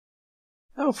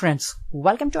Hello friends,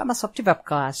 welcome to MS Opti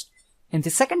webcast. In the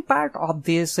second part of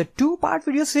this two-part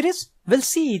video series, we'll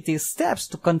see the steps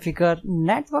to configure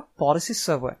network policy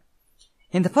server.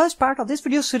 In the first part of this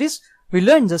video series, we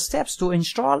learned the steps to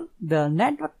install the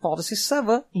network policy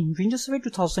server in Windows Server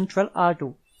 2012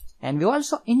 R2, and we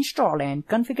also install and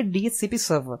configure DHCP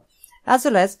server, as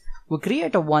well as we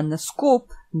create one scope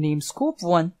named Scope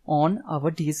 1 on our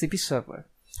DHCP server.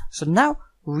 So now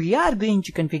we are going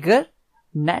to configure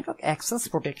network access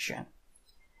protection.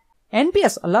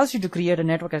 NPS allows you to create a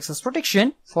network access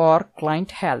protection for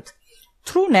client health.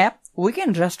 Through NAP, we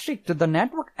can restrict the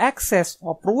network access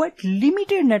or provide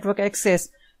limited network access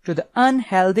to the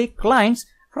unhealthy clients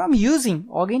from using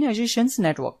organization's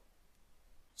network.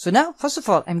 So now, first of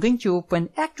all, I'm going to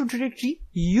open Active Directory,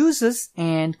 Users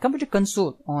and Computer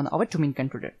Console on our two main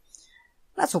computer.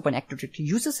 Let's open Active Directory,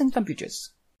 Users and Computers.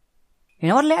 In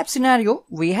our lab scenario,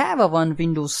 we have a one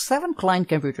Windows 7 client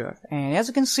computer, and as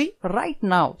you can see right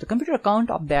now, the computer account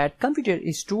of that computer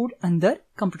is stored under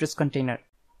computers container.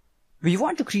 We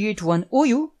want to create one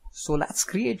OU, so let's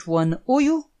create one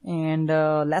OU and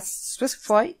let's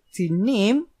specify the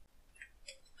name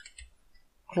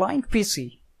client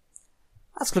PC.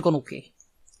 Let's click on OK.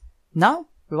 Now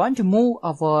we want to move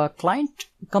our client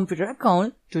computer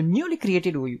account to newly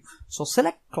created OU. So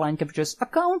select client computer's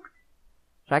account,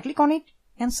 right click on it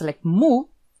and select move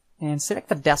and select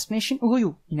the destination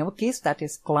OU. In our case, that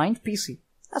is client PC.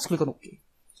 Let's click on OK.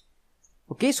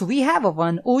 Okay, so we have a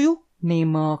one OU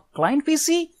named client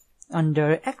PC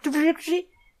under Active Directory,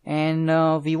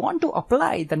 and we want to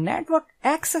apply the network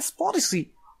access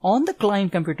policy on the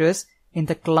client computers in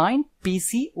the client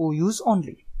PC OUs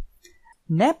only.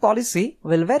 NAP policy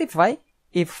will verify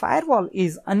if firewall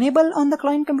is enabled on the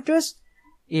client computers.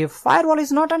 If firewall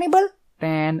is not enabled,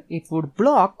 then it would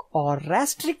block or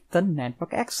restrict the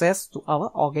network access to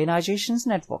our organization's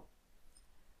network.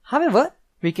 However,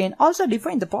 we can also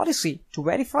define the policy to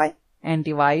verify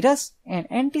antivirus and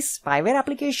anti-spyware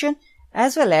application,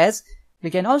 as well as we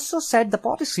can also set the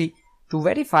policy to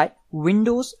verify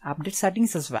Windows update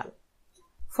settings as well.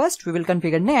 First, we will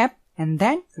configure NAP and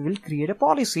then we will create a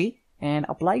policy and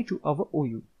apply to our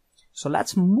OU. So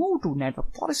let's move to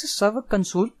Network Policy Server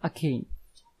console again.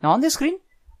 Now on the screen,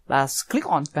 let's click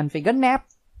on Configure NAP.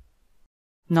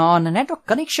 Now on the network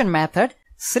connection method,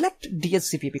 select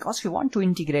DHCP because we want to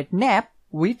integrate NAP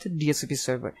with DHCP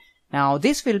server. Now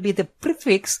this will be the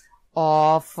prefix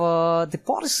of the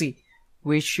policy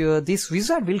which this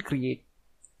wizard will create.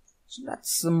 So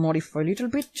let's modify a little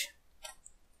bit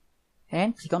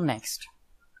and click on Next.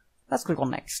 Let's click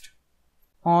on Next.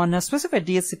 On a specified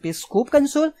DHCP scope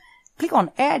console, click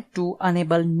on Add to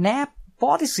enable NAP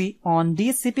policy on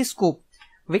DHCP scope.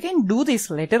 We can do this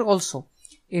later also.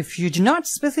 If you do not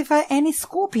specify any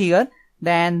scope here,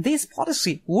 then this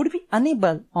policy would be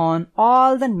enabled on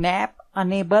all the NAP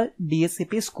enabled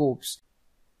DHCP scopes.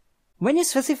 When you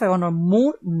specify one or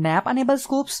more NAP enabled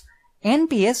scopes,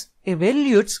 NPS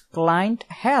evaluates client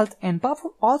health and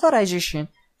perform authorization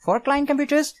for client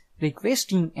computers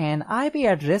requesting an IP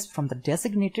address from the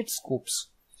designated scopes.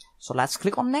 So let's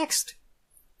click on Next.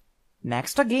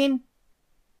 Next again.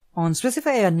 On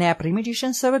specify a NAP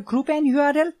remediation server group and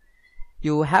URL,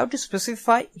 you have to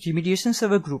specify remediation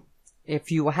server group. If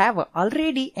you have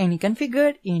already any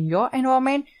configured in your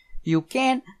environment, you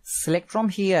can select from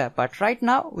here, but right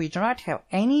now we do not have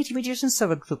any remediation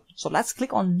server group. So let's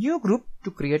click on new group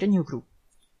to create a new group.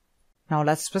 Now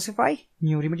let's specify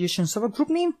new remediation server group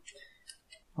name.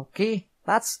 Okay,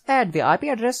 let's add the IP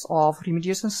address of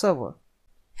remediation server.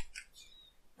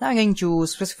 Now I'm going to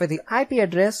specify the IP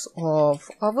address of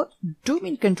our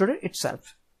domain controller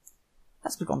itself.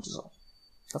 Let's click on Resolve.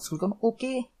 Let's click on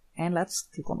OK and let's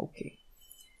click on OK.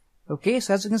 Okay,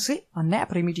 so as you can see, a NAP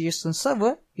remediation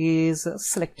server is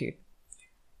selected.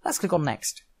 Let's click on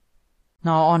Next.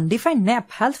 Now on Define NAP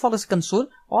Health Policy console,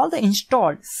 all the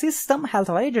installed System Health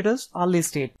Validators are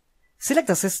listed. Select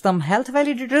the System Health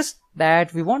Validators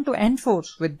that we want to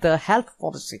enforce with the health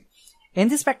policy. In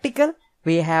this practical,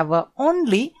 we have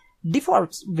only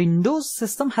default Windows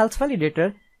System Health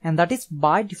Validator, and that is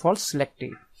by default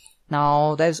selected.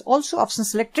 Now there is also option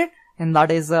selected, and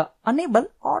that is enable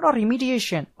auto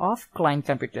remediation of client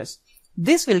computers.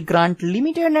 This will grant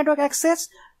limited network access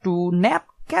to NAP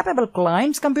capable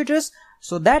clients computers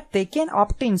so that they can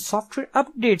obtain software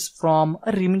updates from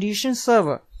a remediation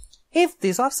server. If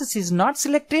this option is not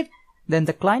selected, then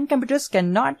the client computers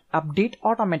cannot update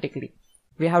automatically.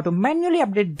 We have to manually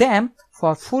update them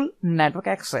for full network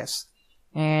access.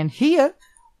 And here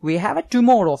we have two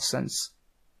more options.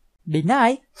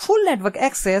 Deny full network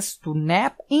access to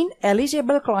NAP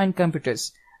ineligible client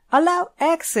computers. allow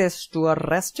access to a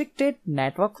restricted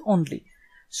network only,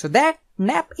 so that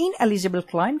NAP ineligible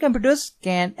client computers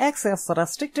can access the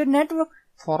restricted network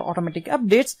for automatic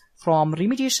updates from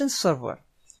remediation server.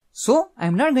 So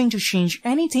I'm not going to change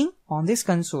anything on this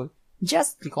console.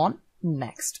 Just click on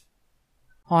Next.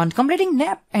 On completing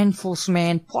NAP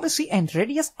enforcement policy and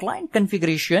radius client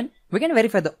configuration, we can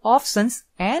verify the options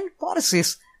and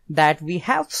policies that we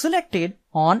have selected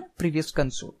on previous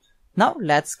console. Now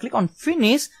let's click on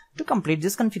Finish to complete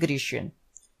this configuration.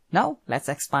 Now let's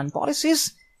expand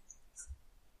policies.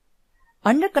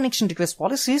 Under connection request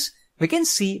policies, we can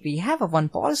see we have one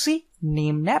policy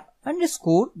named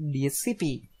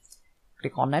NAP_DHCP.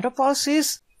 Click on network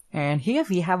policies, and here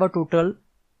we have a total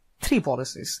 3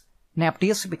 policies: NAP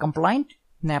DHCP compliant,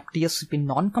 NAP DHCP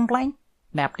non-compliant,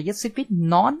 NAP DHCP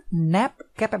non-NAP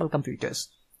capable computers.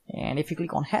 And if you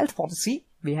click on health policy,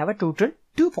 we have a total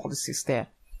 2 policies there: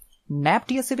 NAP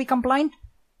DHCP compliant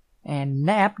and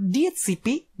NAP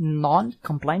DHCP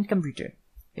non-compliant computer.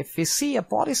 If we see a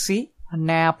policy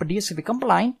NAP DHCP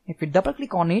compliant, if we double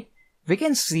click on it, we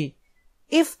can see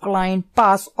if client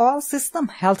pass all system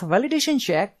health validation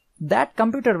check, that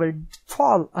computer will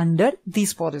fall under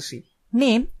this policy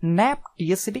named NAP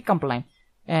DHCP compliant.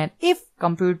 And if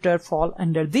computer fall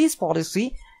under this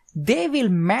policy, they will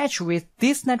match with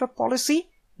this network policy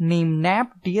named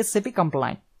NAP DHCP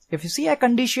compliant. If you see a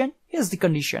condition, here's the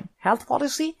condition: health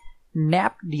policy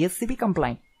NAP DHCP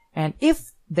compliant. And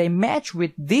if they match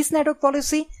with this network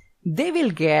policy, they will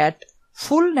get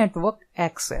full network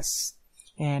access.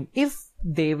 And if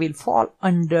they will fall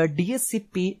under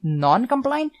DHCP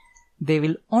non-compliant, they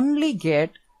will only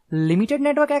get limited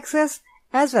network access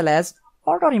as well as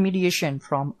auto remediation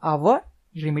from our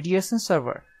remediation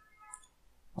server.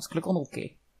 Let's click on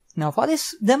OK. Now for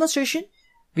this demonstration,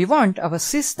 we want our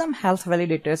system health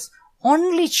validators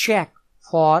only check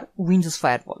for Windows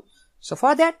firewall. So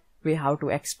for that, we have to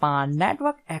expand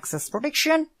network access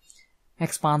protection,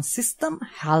 expand system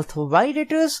health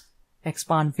validators,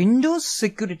 expand Windows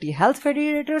security health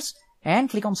validators, and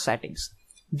click on settings.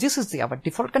 This is our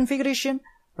default configuration.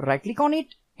 Right click on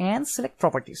it and select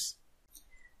properties.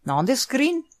 Now on this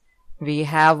screen, we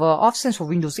have options for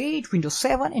Windows 8, Windows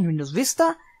 7 and Windows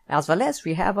Vista, as well as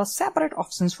we have separate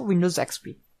options for Windows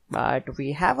XP. But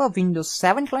we have a Windows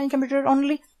 7 client computer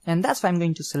only, and that's why I'm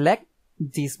going to select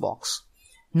this box.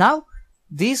 Now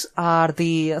these are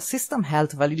the system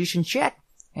health validation check,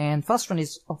 and first one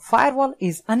is firewall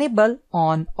is enabled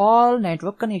on all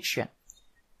network connection.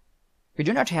 We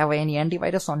do not have any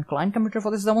antivirus on client computer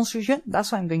for this demonstration.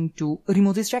 That's why I'm going to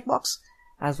remove this checkbox,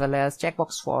 as well as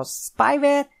checkbox for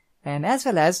spyware, and as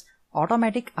well as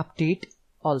automatic update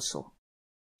also.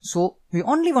 So we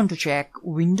only want to check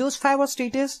Windows firewall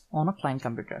status on a client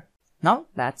computer. Now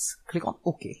let's click on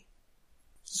OK.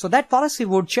 So that policy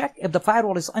would check if the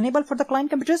firewall is enabled for the client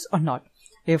computers or not.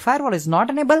 If firewall is not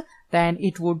enabled, then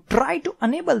it would try to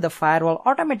enable the firewall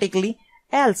automatically,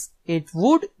 else it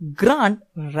would grant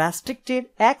restricted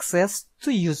access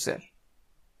to user.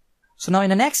 So now in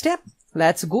the next step,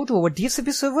 let's go to our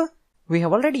DHCP server. We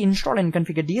have already installed and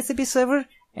configured DHCP server,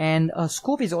 and a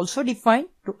scope is also defined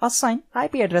to assign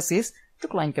IP addresses to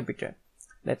client computer.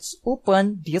 Let's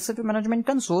open DHCP management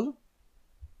console.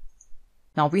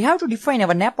 Now we have to define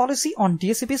our NAP policy on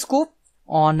DHCP scope.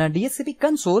 On DHCP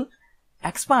console,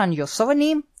 expand your server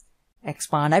name,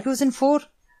 expand IP version 4,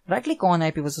 right click on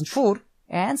IP version 4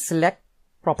 and select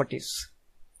properties.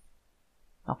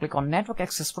 Now click on network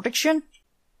access protection.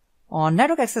 On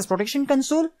network access protection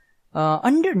console,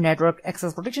 under network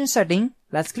access protection setting,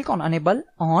 let's click on enable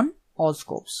on all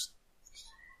scopes.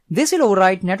 This will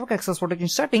override network access protection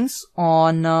settings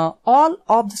on all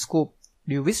of the scope.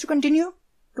 Do you wish to continue?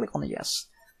 Click on yes.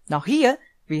 Now here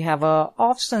we have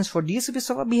options for DHCP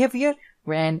server behavior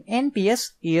when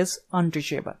NPS is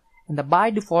unreachable, and the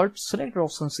by default selected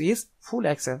options is full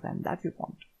access, and that we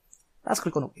want. Let's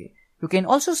click on OK. You can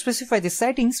also specify the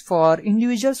settings for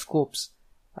individual scopes.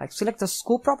 Like select the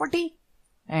scope property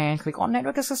and click on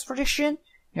network access protection.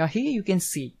 Now here you can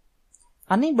see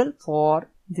enable for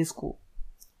this scope.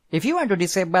 If you want to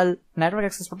disable network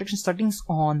access protection settings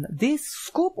on this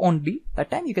scope only,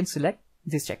 that time you can select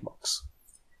this checkbox.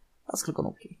 Let's click on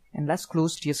OK and let's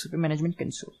close DHCP management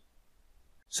console.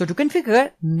 So to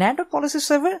configure network policy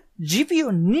server,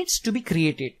 GPO needs to be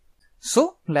created.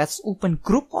 So let's open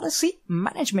group policy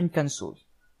management console.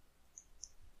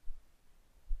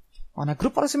 On a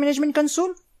group policy management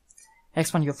console,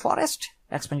 expand your forest,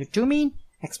 expand your domain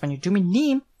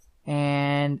name,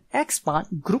 and expand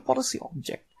group policy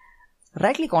object.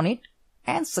 Right click on it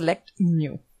and select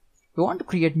new. We want to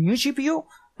create new GPO.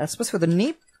 Let's specify the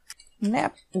name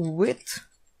NAP with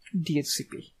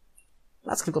DHCP.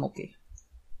 Let's click on OK.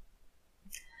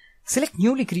 Select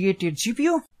newly created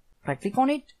GPU, right click on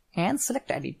it and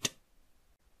select Edit.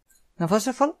 Now first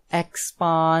of all,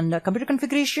 expand computer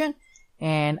configuration,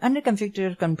 and under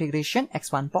computer configuration,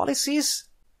 expand policies.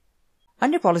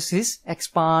 Under policies,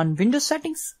 expand Windows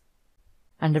settings.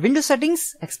 Under Windows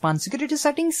settings, expand security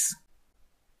settings.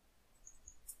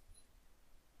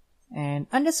 And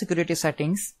under security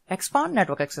settings, expand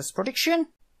network access protection.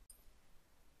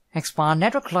 Expand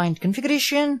network client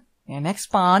configuration and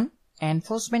expand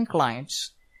enforcement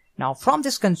clients. Now from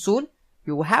this console,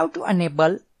 you have to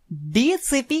enable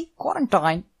DHCP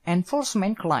quarantine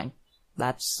enforcement client.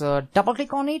 Let's double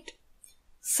click on it.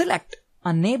 Select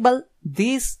enable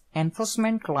this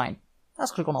enforcement client.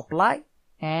 Let's click on apply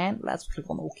and let's click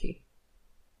on OK.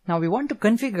 Now we want to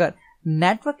configure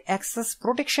network access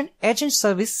protection agent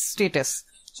service status.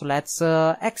 So let's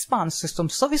expand system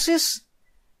services.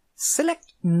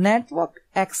 Select network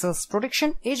access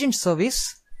protection agent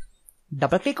service.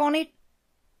 Double click on it.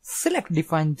 Select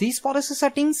define these policy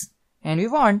settings, and we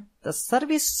want the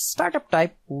service startup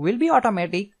type will be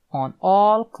automatic on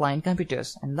all client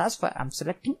computers, and that's why I'm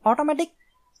selecting automatic.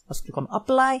 Let's click on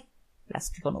apply. Let's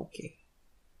click on OK.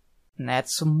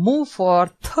 Let's move for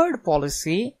third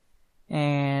policy,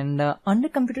 and under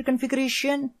computer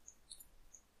configuration,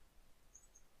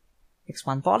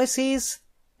 expand policies,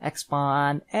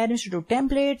 expand administrative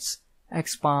templates,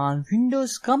 expand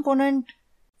Windows component,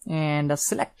 and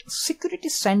select security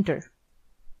center.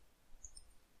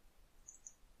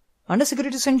 Under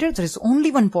security center, there is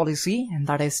only one policy, and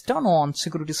that is turn on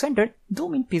security center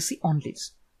domain PC only.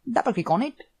 Double click on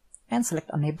it and select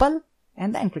enable,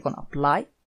 and then click on apply.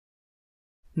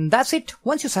 And that's it.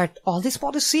 Once you set all this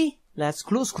policy, let's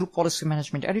close group policy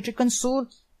management editor console,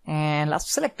 and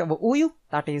let's select our OU,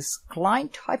 that is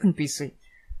client-PC.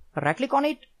 Right click on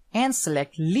it and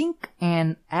select link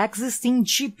an existing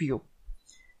GPU.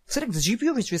 Select the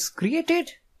GPU which was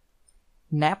created,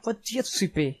 NAP with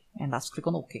DHCP, and let's click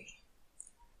on OK.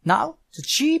 Now the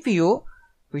GPU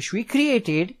which we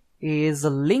created is a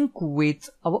link with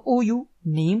our OU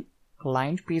name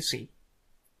client PC.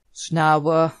 So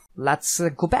now let's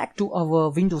go back to our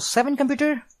Windows 7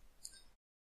 computer.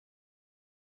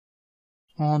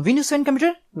 On Windows 7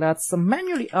 computer, let's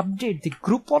manually update the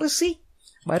group policy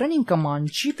by running command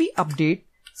gp update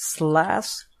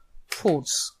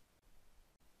 /force.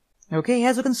 Okay,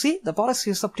 as you can see, the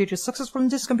policy is updated successfully in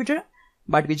this computer,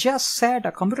 but we just set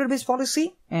a computer-based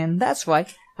policy, and that's why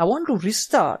I want to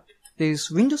restart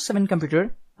this Windows 7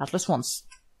 computer at least once.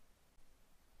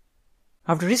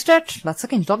 After restart, let's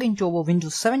again log into our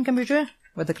Windows 7 computer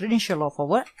with the credential of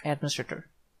our administrator.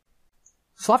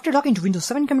 So after logging to Windows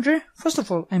 7 computer, first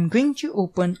of all, I'm going to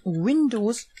open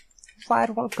Windows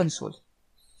Firewall console.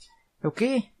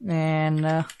 Okay,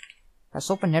 and let's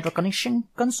open network connection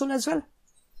console as well.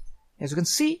 As you can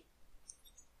see,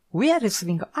 we are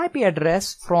receiving an IP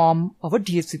address from our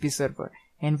DHCP server,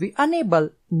 and we enable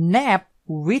NAP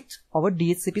with our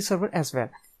DHCP server as well,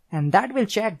 and that will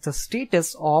check the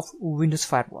status of Windows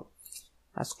Firewall.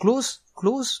 Let's close,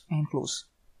 close, and close.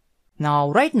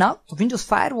 Now, right now, the Windows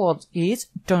Firewall is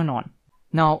turned on.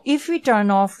 Now, if we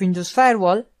turn off Windows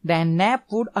Firewall, then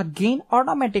NAP would again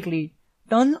automatically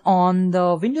turn on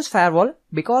the Windows Firewall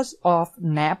because of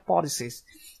NAP policies.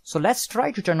 So let's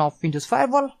try to turn off Windows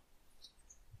Firewall.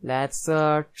 Let's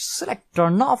select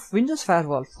turn off Windows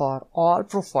Firewall for all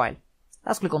profile.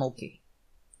 Let's click on OK.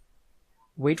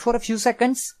 Wait for a few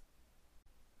seconds.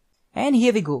 And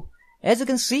here we go. As you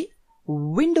can see,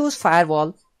 Windows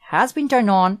Firewall has been turned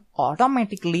on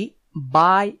automatically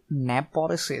by NAP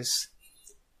policies.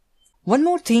 One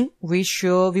more thing which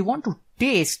we want to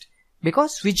test,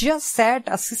 because we just set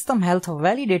a System Health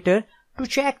Validator to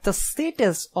check the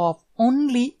status of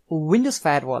only Windows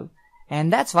Firewall,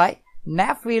 and that's why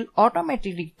NAP will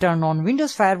automatically turn on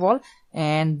Windows Firewall,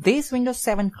 and this Windows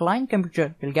 7 client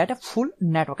computer will get a full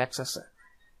network access.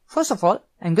 First of all,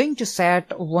 I'm going to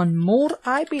set one more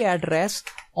IP address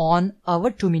on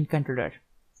our domain controller.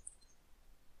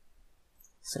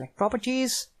 Select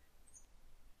properties.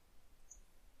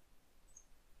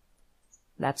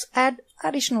 Let's add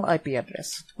additional IP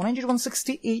address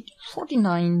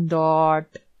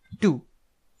 192.168.49.2.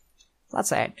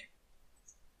 Let's add.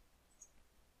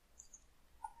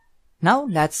 Now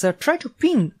let's try to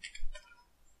ping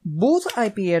both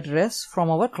IP address from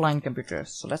our client computer.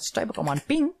 So let's type a command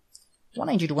ping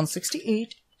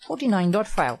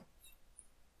 192.168.49.5.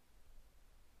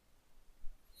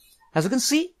 As you can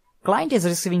see, client is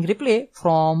receiving replay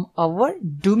from our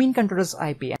domain controller's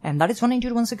IP, and that is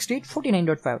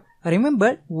 192.168.49.5.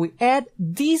 Remember, we add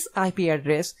this IP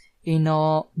address in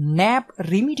a NAP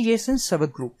remediation server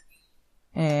group.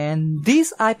 and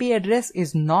this IP address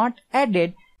is not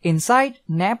added inside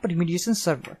NAP remediation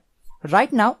server.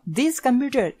 Right now, this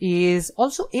computer is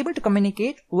also able to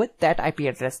communicate with that IP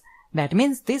address. That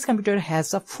means this computer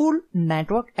has a full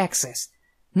network access.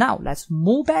 Now, let's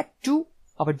move back to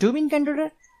our domain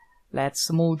controller.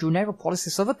 Let's move to Network Policy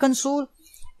Server console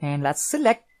and let's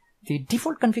select the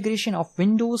default configuration of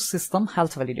Windows System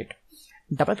Health Validator.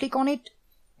 Double click on it,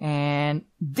 and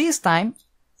this time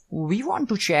we want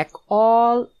to check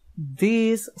all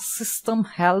these System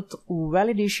Health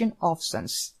Validation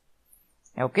options.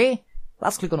 Okay,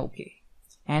 let's click on OK.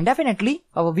 And definitely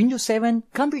our Windows 7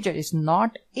 computer is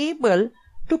not able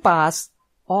to pass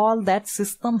all that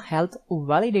System Health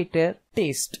Validator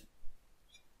test.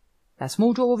 Let's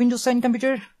move to our Windows 7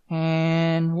 computer,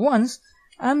 and once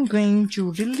I'm going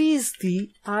to release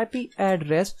the IP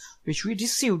address which we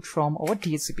received from our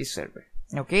DHCP server.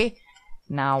 Okay,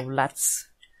 now let's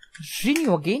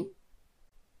renew again.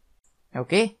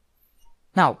 Okay,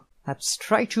 now let's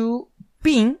try to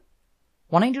ping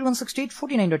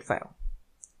 192.168.49.5.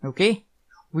 Okay,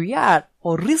 we are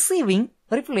receiving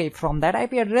a reply from that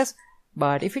IP address,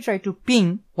 but if we try to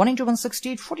ping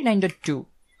 192.168.49.2,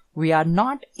 we are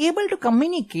not able to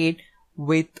communicate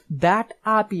with that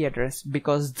IP address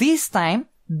because this time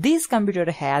this computer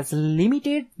has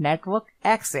limited network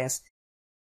access,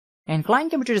 and client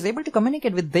computer is able to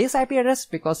communicate with this IP address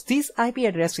because this IP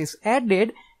address is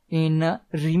added in a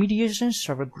remediation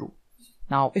server group.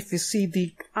 Now if we see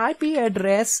the IP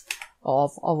address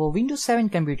of our Windows 7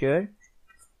 computer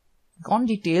on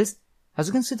details, as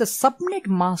you can see the subnet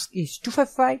mask is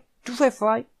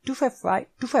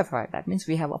 255.255.255.255. That means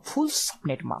we have a full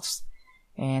subnet mask,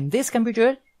 and this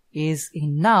computer is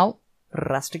in now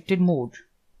restricted mode.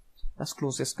 Let's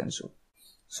close this console.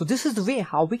 So this is the way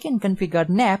how we can configure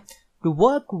NAP to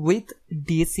work with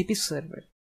DHCP server.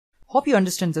 Hope you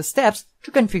understand the steps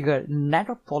to configure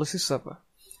Network Policy Server.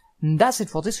 That's it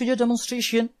for this video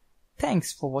demonstration.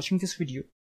 Thanks for watching this video.